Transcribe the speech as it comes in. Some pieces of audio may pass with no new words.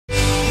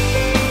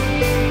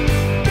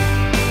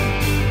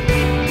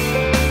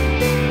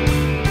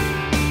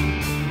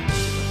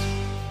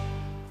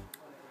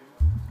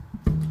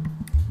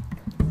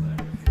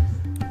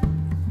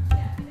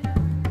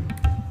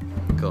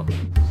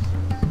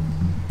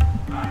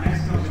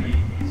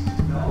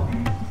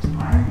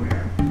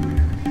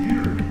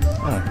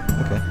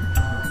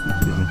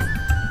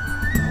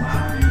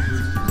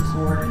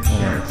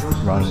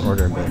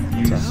order, but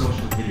social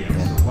video.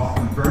 So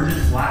welcome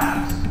Vergence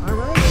Labs. All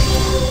right.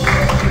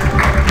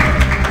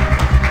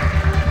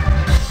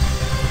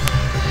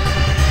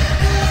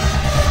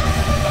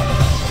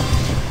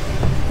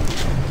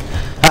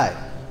 Hi,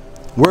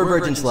 we're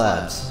Vergence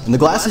Labs, and the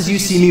glasses you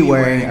see me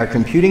wearing are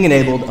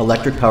computing-enabled,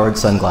 electric-powered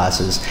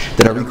sunglasses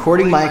that are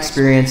recording my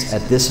experience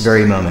at this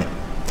very moment.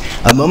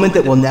 A moment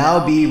that will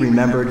now be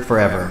remembered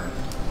forever.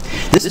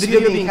 This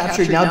video being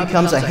captured now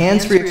becomes a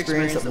hands-free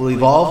experience that will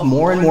evolve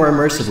more and more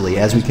immersively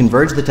as we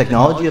converge the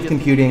technology of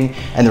computing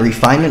and the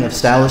refinement of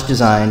stylish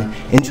design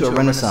into a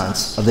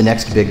renaissance of the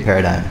next big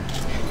paradigm,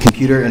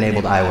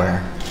 computer-enabled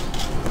eyewear.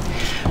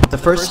 The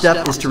first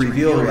step is to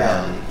reveal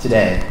reality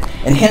today,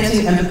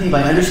 enhancing empathy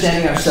by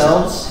understanding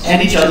ourselves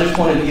and each other's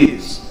point of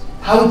views.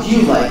 How would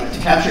you like to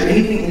capture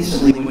anything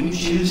instantly when you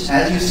choose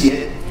as you see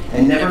it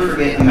and never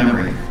forget a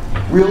memory?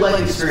 Real-life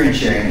experience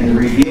sharing and the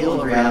reveal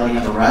of reality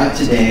have arrived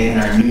today in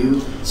our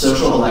new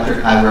social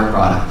electric eyewear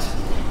product.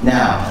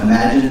 Now,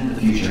 imagine the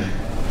future.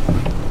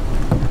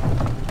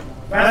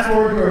 Fast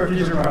forward to our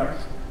future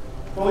product,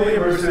 fully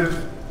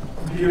immersive,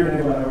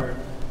 computer-enabled eyewear.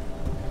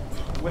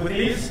 With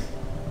these,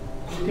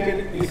 you can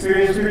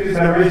experience previous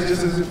memories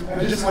just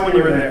when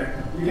you were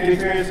there. You can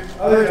experience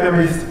other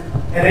memories,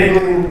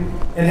 enabling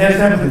enhanced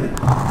empathy.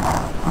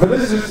 But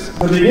this is just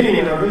the beginning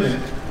of our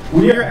vision.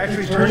 We are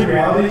actually turning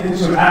reality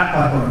into an app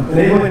platform,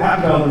 enabling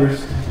app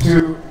developers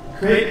to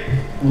create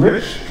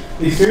rich,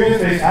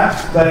 experience-based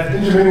apps that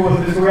intermingle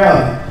with physical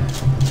reality.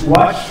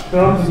 Watch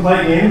films and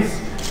play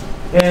games,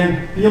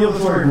 and feel the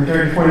story from the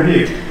character's point of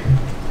view.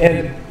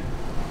 And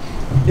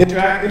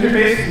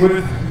interface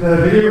with the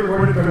video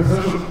recorded from the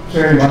social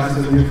sharing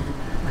boxes that we've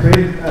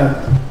created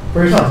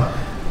for yourself.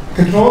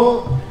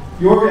 Control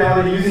your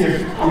reality using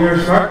your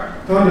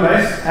smartphone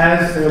device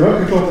as a remote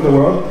control for the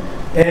world,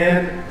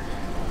 and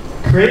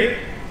create,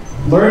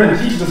 learn, and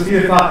teach the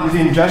speed of thought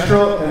using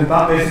gestural and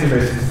thought-based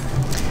interfaces.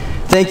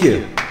 Thank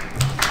you.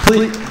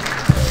 Please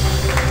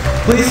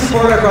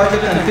support our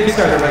project on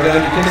Kickstarter by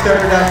going to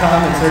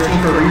Kickstarter.com and searching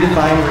for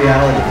Redefined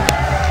Reality.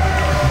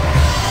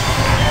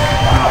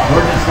 Wow,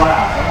 Vergence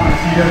Labs. I want to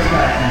see those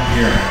guys in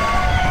here.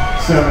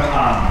 So,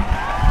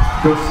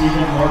 go see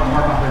them more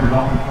about their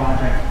development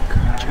project.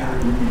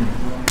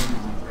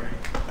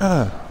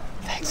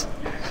 Thanks.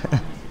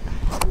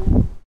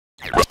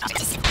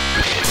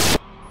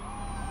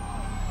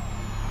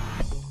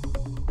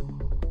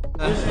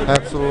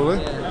 Absolutely.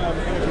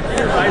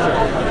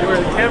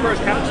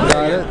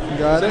 Got it.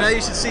 Got it. So now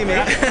you should see me.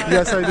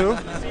 Yes, I do.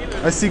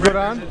 I see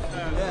Goran.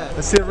 Yeah. I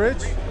see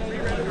Rich.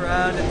 Look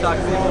around and talk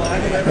to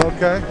people.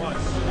 Okay.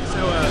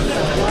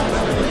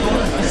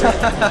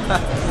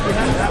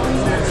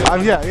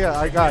 Yeah,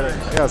 I got it.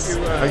 Yes,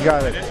 I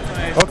got it.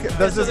 Okay.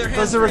 Does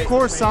it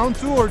record sound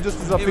too, or just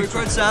as a picture? It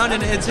records sound,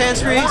 and it's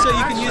hands-free, so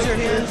you can use your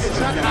hands.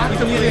 You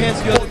can use your hands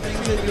to do other things.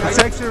 It's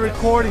actually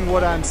recording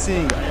what I'm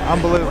seeing.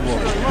 Unbelievable.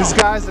 These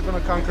guys are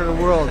gonna conquer the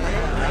world.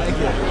 Thank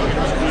you.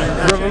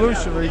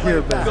 Revolution right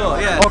here, baby. Cool.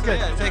 Yeah. Okay.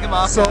 So, yeah, take them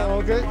off. So now.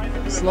 okay,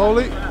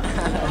 slowly. All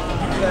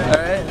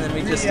right, and then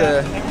we just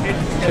turn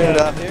it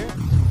off here.